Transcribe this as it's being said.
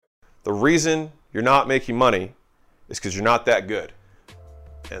The reason you're not making money is because you're not that good.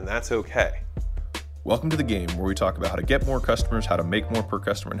 And that's okay. Welcome to The Game, where we talk about how to get more customers, how to make more per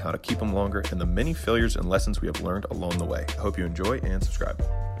customer, and how to keep them longer, and the many failures and lessons we have learned along the way. I hope you enjoy and subscribe.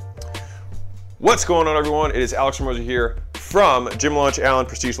 What's going on, everyone? It is Alex Ramosi here from Jim Launch Allen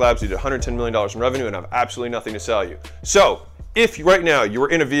Prestige Labs. We did $110 million in revenue and have absolutely nothing to sell you. So if right now you're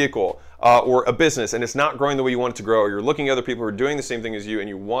in a vehicle or a business and it's not growing the way you want it to grow, or you're looking at other people who are doing the same thing as you and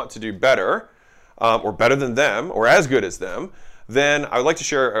you want to do better, or better than them, or as good as them, then I would like to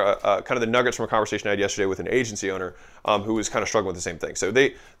share kind of the nuggets from a conversation I had yesterday with an agency owner who was kind of struggling with the same thing. So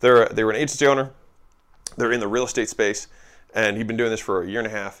they were an agency owner. They're in the real estate space, and he'd been doing this for a year and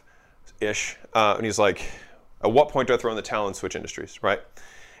a half-ish. And he's like, at what point do I throw in the towel and switch industries, right?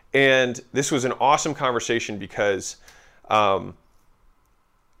 And this was an awesome conversation because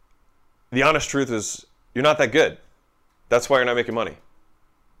the honest truth is you're not that good. That's why you're not making money.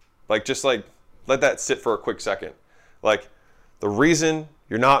 Just let that sit for a quick second. The reason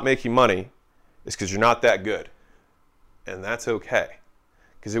you're not making money is because you're not that good. And that's okay.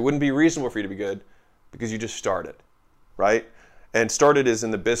 Because it wouldn't be reasonable for you to be good because you just started, right? And started is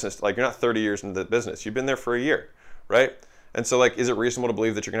in the business. You're not 30 years into the business. You've been there for a year, right? And so is it reasonable to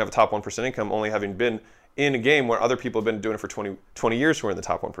believe that you're going to have a top 1% income only having been in a game where other people have been doing it for 20 years who are in the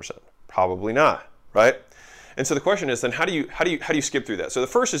top 1%? Probably not, right? And so the question is then how do you skip through that? So the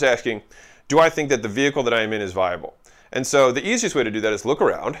first is asking, do I think that the vehicle that I am in is viable? And so the easiest way to do that is look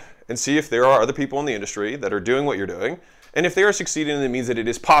around and see if there are other people in the industry that are doing what you're doing. And if they are succeeding, then it means that it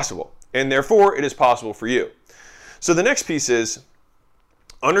is possible. And therefore, it is possible for you. So the next piece is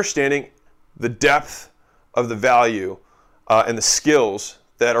understanding the depth of the value and the skills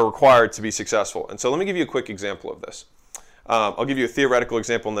that are required to be successful. And so let me give you a quick example of this. I'll give you a theoretical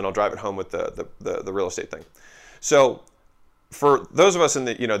example, and then I'll drive it home with the real estate thing. So for those of us in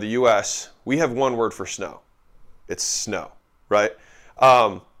the U.S., we have one word for snow. It's snow, right?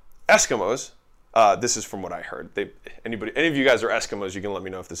 Eskimos, this is from what I heard. Any of you guys are Eskimos, you can let me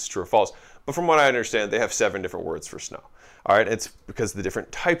know if this is true or false. But from what I understand, they have 7 different words for snow. All right, it's because of the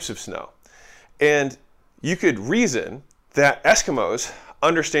different types of snow. And you could reason that Eskimos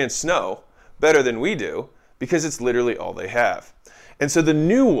understand snow better than we do because it's literally all they have. And so the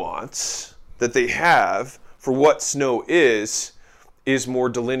nuance that they have for what snow is more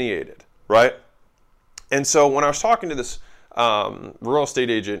delineated, right? And so when I was talking to this real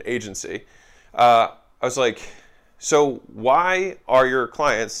estate agency, I was like, so why are your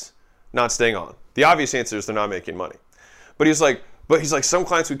clients not staying on? The obvious answer is they're not making money. But he's like, some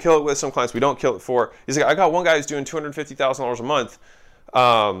clients we kill it with, some clients we don't kill it for. He's like, I got one guy who's doing $250,000 a month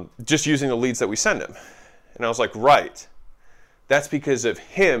just using the leads that we send him. And I was like, right. That's because of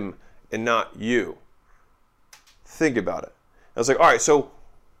him and not you. Think about it. I was like, all right, so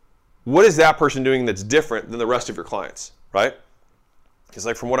what is that person doing that's different than the rest of your clients, right?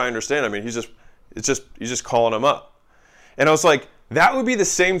 Because from what I understand, he's just calling them up. And I was like, that would be the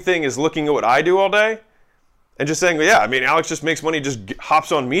same thing as looking at what I do all day and just saying, well, yeah, Alex just makes money, just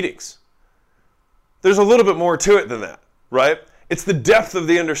hops on meetings. There's a little bit more to it than that, right? It's the depth of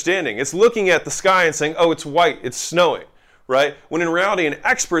the understanding. It's looking at the sky and saying, oh, it's white, it's snowing, right? When in reality, an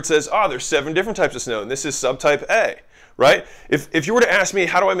expert says, oh, there's 7 different types of snow, and this is subtype A, right? If you were to ask me,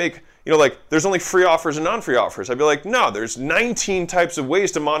 how do I make, there's only free offers and non-free offers, I'd be like, no, there's 19 types of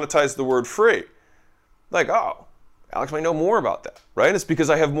ways to monetize the word free. Oh, Alex might know more about that, right? It's because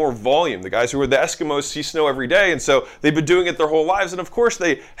I have more volume. The guys who are the Eskimos see snow every day, and so they've been doing it their whole lives, and of course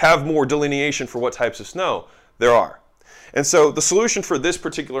they have more delineation for what types of snow there are. And so the solution for this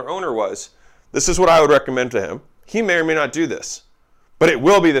particular owner was, this is what I would recommend to him. He may or may not do this, but it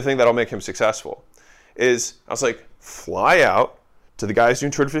will be the thing that'll make him successful. I was like, fly out to the guys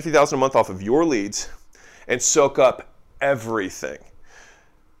doing $250,000 a month off of your leads and soak up everything.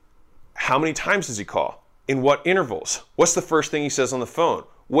 How many times does he call? In what intervals? What's the first thing he says on the phone?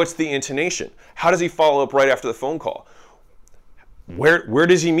 What's the intonation? How does he follow up right after the phone call? Where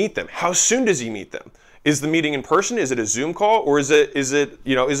does he meet them? How soon does he meet them? Is the meeting in person? Is it a Zoom call? Or is it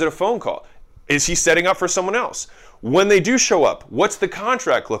a phone call? Is he setting up for someone else? When they do show up, what's the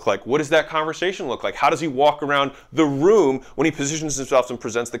contract look like? What does that conversation look like? How does he walk around the room when he positions himself and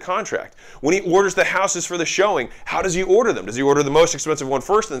presents the contract? When he orders the houses for the showing, how does he order them? Does he order the most expensive one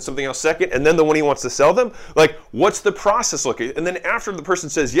first, then something else second, and then the one he wants to sell them? What's the process look like? And then after the person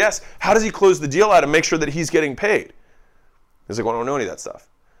says yes, how does he close the deal out and make sure that he's getting paid? He's like, well, I don't know any of that stuff.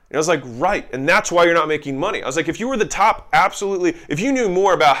 And I was like, right, and that's why you're not making money. I was like, if you were the top, absolutely, if you knew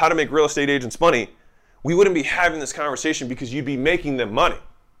more about how to make real estate agents money, we wouldn't be having this conversation because you'd be making them money,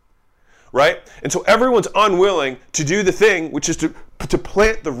 right? And so everyone's unwilling to do the thing, which is to to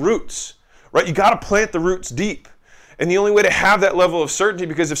plant the roots, right? You got to plant the roots deep. And the only way to have that level of certainty,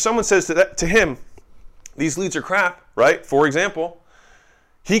 because if someone says to him, these leads are crap, right? For example,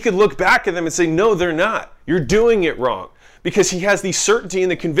 he could look back at them and say, no, they're not. You're doing it wrong. Because he has the certainty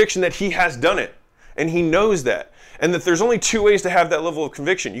and the conviction that he has done it. And he knows that. And that there's only two ways to have that level of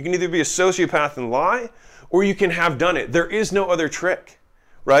conviction. You can either be a sociopath and lie, or you can have done it. There is no other trick,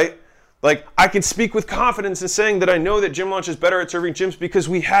 right? Like, I can speak with confidence in saying that I know that Gym Launch is better at serving gyms because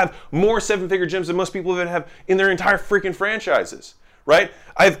we have more seven-figure gyms than most people even have in their entire freaking franchises, right?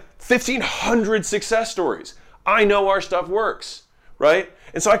 I have 1,500 success stories. I know our stuff works, right?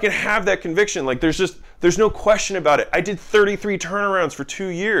 And so I can have that conviction. Like, there's no question about it. I did 33 turnarounds for 2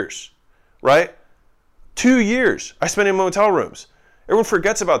 years, right? 2 years I spent in motel rooms. Everyone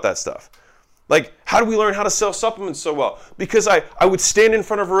forgets about that stuff. Like, how do we learn how to sell supplements so well? Because I would stand in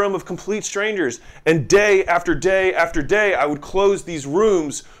front of a room of complete strangers, and day after day after day, I would close these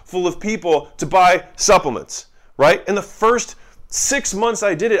rooms full of people to buy supplements, right? In the first 6 months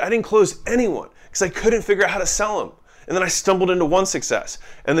I did it, I didn't close anyone because I couldn't figure out how to sell them. And then I stumbled into one success,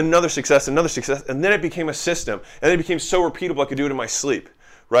 and then another success, and then it became a system, and then it became so repeatable I could do it in my sleep,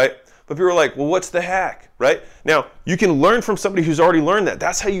 right? But people are like, well, what's the hack, right? Now, you can learn from somebody who's already learned that.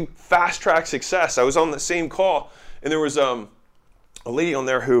 That's how you fast track success. I was on the same call, and there was a lady on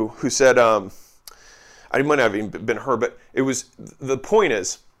there who said, I might not have even been her, but it was, the point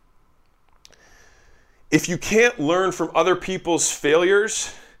is, if you can't learn from other people's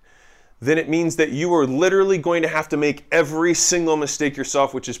failures, then it means that you are literally going to have to make every single mistake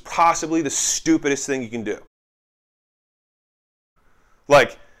yourself, which is possibly the stupidest thing you can do.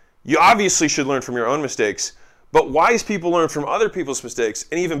 Like, you obviously should learn from your own mistakes, but wise people learn from other people's mistakes,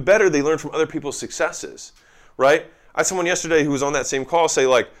 and even better, they learn from other people's successes, right? I had someone yesterday who was on that same call say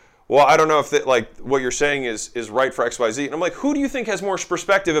like, well, I don't know if that, like, what you're saying is right for XYZ. And I'm like, who do you think has more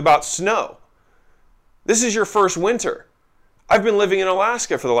perspective about snow? This is your first winter. I've been living in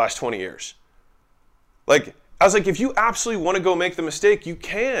Alaska for the last 20 years. Like, I was like, if you absolutely want to go make the mistake, you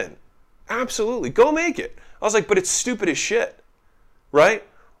can. Absolutely. Go make it. I was like, but it's stupid as shit, right?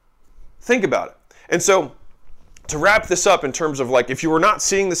 Think about it. And so to wrap this up in terms of like, if you are not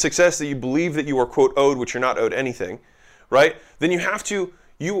seeing the success that you believe that you are, quote, owed, which you're not owed anything, right? Then you have to,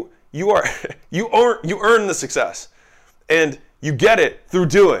 you earn the success, and you get it through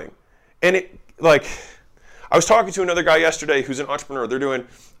doing. And it, like, I was talking to another guy yesterday who's an entrepreneur. They're doing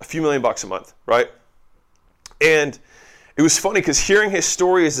a few million bucks a month, right? And it was funny because hearing his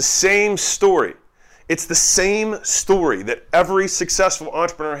story is the same story. It's the same story that every successful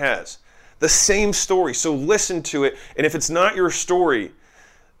entrepreneur has. The same story. So listen to it. And if it's not your story,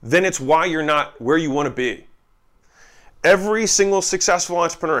 then it's why you're not where you want to be. Every single successful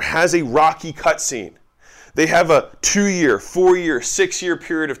entrepreneur has a rocky cutscene. They have a 2-year, 4-year, 6-year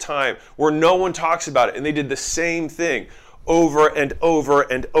period of time where no one talks about it. And they did the same thing over and over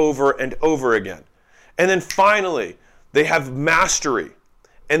and over and over again. And then finally, they have mastery.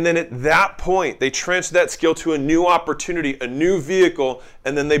 And then at that point, they transfer that skill to a new opportunity, a new vehicle,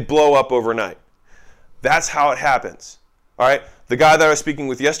 and then they blow up overnight. That's how it happens. All right? The guy that I was speaking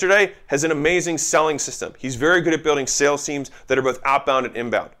with yesterday has an amazing selling system. He's very good at building sales teams that are both outbound and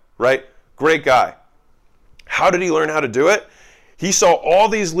inbound, right? Great guy. How did he learn how to do it? He saw all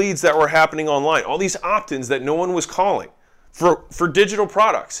these leads that were happening online, all these opt-ins that no one was calling for digital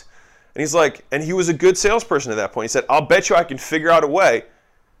products. And he's like, and he was a good salesperson at that point. He said, I'll bet you I can figure out a way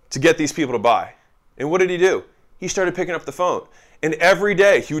to get these people to buy. And what did he do? He started picking up the phone. And every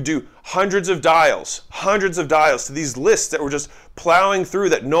day he would do hundreds of dials to these lists that were just plowing through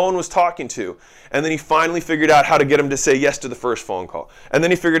that no one was talking to. And then he finally figured out how to get them to say yes to the first phone call. And then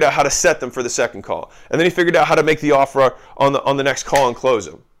he figured out how to set them for the second call. And then he figured out how to make the offer on the next call and close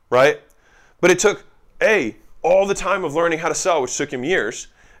them, right? But it took, all the time of learning how to sell, which took him years.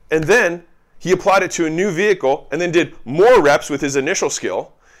 And then he applied it to a new vehicle and then did more reps with his initial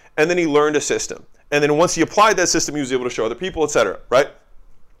skill. And then he learned a system. And then once he applied that system, he was able to show other people, etc., right?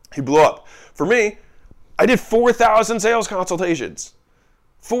 He blew up. For me, I did 4,000 sales consultations.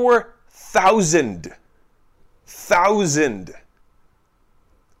 4,000.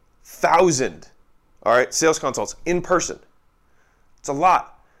 1,000. All right, sales consults in person. It's a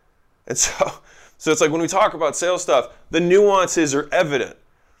lot. And so it's like when we talk about sales stuff, the nuances are evident.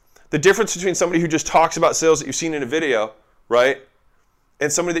 The difference between somebody who just talks about sales that you've seen in a video, right? And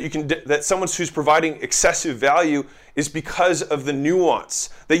somebody someone who's providing excessive value is because of the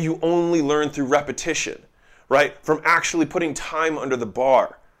nuance that you only learn through repetition, right? From actually putting time under the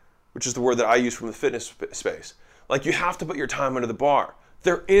bar, which is the word that I use from the fitness space. Like, you have to put your time under the bar.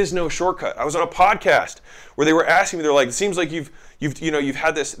 There is no shortcut. I was on a podcast where they were asking me, they're like, it seems like you've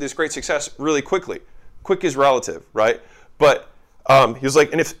had this great success really quickly. Quick is relative, right? But he was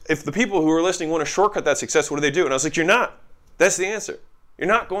like, and if the people who are listening want to shortcut that success, what do they do? And I was like, you're not. That's the answer. You're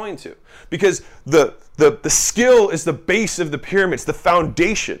not going to. Because the skill is the base of the pyramid. It's the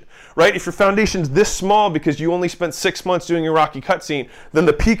foundation, right? If your foundation's this small because you only spent 6 months doing your Rocky cutscene, then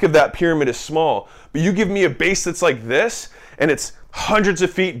the peak of that pyramid is small. But you give me a base that's like this, and it's hundreds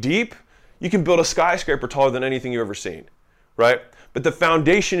of feet deep, you can build a skyscraper taller than anything you've ever seen, right? But the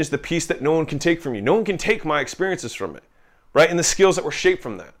foundation is the piece that no one can take from you. No one can take my experiences from me, right? And the skills that were shaped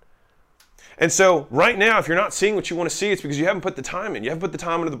from that. And so right now, if you're not seeing what you want to see, it's because you haven't put the time in. You haven't put the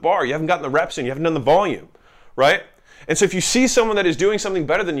time into the bar. You haven't gotten the reps in. You haven't done the volume, right? And so if you see someone that is doing something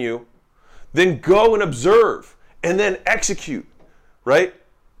better than you, then go and observe and then execute, right?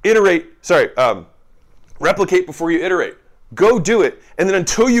 Replicate before you iterate. Go do it. And then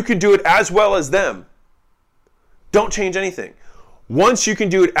until you can do it as well as them, don't change anything. Once you can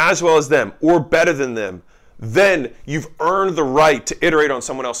do it as well as them or better than them, then you've earned the right to iterate on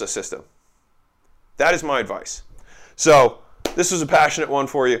someone else's system. That is my advice. So this was a passionate one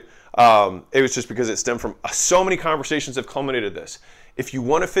for you. It was just because it stemmed from so many conversations have culminated this. If you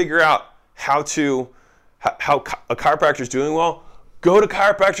want to figure out how a chiropractor is doing well, go to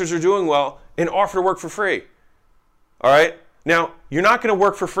chiropractors who are doing well and offer to work for free. All right? Now, you're not going to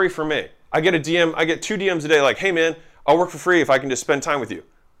work for free for me. I get 2 DMs a day like, hey man, I'll work for free if I can just spend time with you.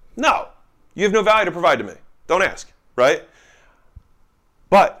 No, you have no value to provide to me. Don't ask, right?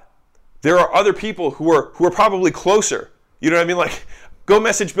 But there are other people who are probably closer. You know what I mean? Like, go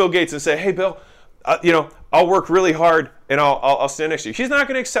message Bill Gates and say, hey Bill, I'll work really hard and I'll stand next to you. He's not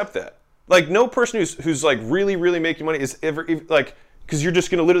going to accept that. Like, no person who's like really, really making money is ever like, because you're just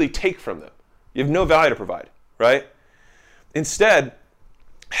going to literally take from them. You have no value to provide, right? Instead,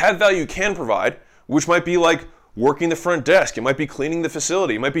 have value you can provide, which might be like working the front desk. It might be cleaning the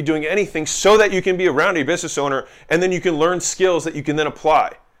facility. It might be doing anything so that you can be around a business owner and then you can learn skills that you can then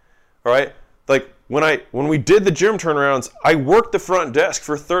apply. All right? Like when we did the gym turnarounds, I worked the front desk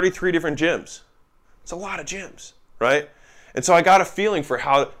for 33 different gyms. It's a lot of gyms, right? And so I got a feeling for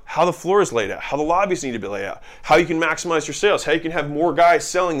how the floor is laid out, how the lobbies need to be laid out, how you can maximize your sales, how you can have more guys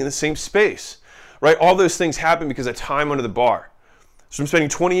selling in the same space, right? All those things happen because of time under the bar. So I'm spending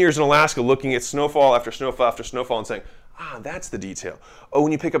 20 years in Alaska looking at snowfall after snowfall after snowfall and saying, that's the detail. Oh,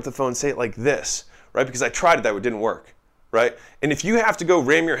 when you pick up the phone, say it like this, right? Because I tried it, it didn't work, right? And if you have to go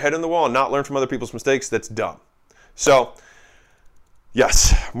ram your head in the wall and not learn from other people's mistakes, that's dumb. So,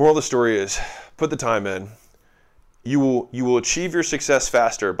 yes, moral of the story is put the time in. You will achieve your success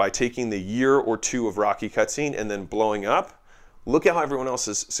faster by taking the year or 2 of Rocky cutscene and then blowing up. Look at how everyone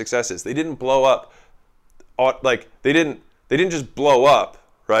else's success is. They didn't blow up, like they didn't just blow up,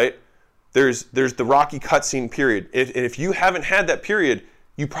 right? There's the Rocky cutscene period. If you haven't had that period,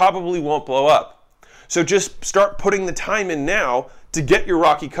 you probably won't blow up. So just start putting the time in now to get your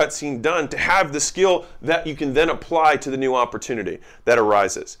Rocky cutscene done, to have the skill that you can then apply to the new opportunity that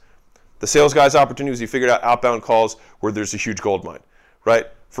arises. The sales guy's opportunity was you figured out outbound calls where there's a huge gold mine, right?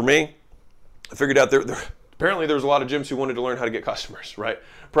 For me, I figured out apparently there was a lot of gyms who wanted to learn how to get customers, right?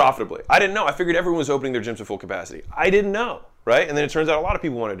 Profitably. I didn't know. I figured everyone was opening their gyms to full capacity. I didn't know, right? And then it turns out a lot of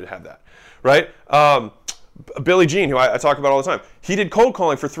people wanted to have that, right? Billy Jean, who I talk about all the time, he did cold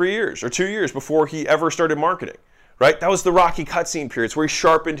calling for 3 years or 2 years before he ever started marketing, right? That was the Rocky cutscene period. It's where he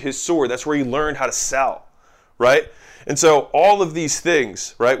sharpened his sword. That's where he learned how to sell, right? And so all of these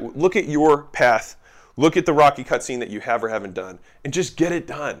things, right? Look at your path. Look at the Rocky cutscene that you have or haven't done and just get it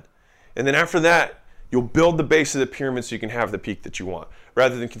done. And then after that, you'll build the base of the pyramid so you can have the peak that you want,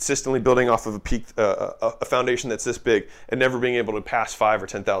 rather than consistently building off of a foundation that's this big and never being able to pass $5,000 or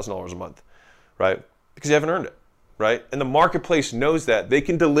 $10,000 a month, right? Because you haven't earned it, right? And the marketplace knows that. They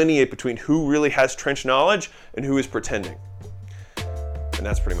can delineate between who really has trench knowledge and who is pretending. And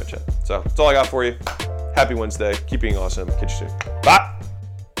that's pretty much it. So that's all I got for you. Happy Wednesday. Keep being awesome. Catch you soon. Bye.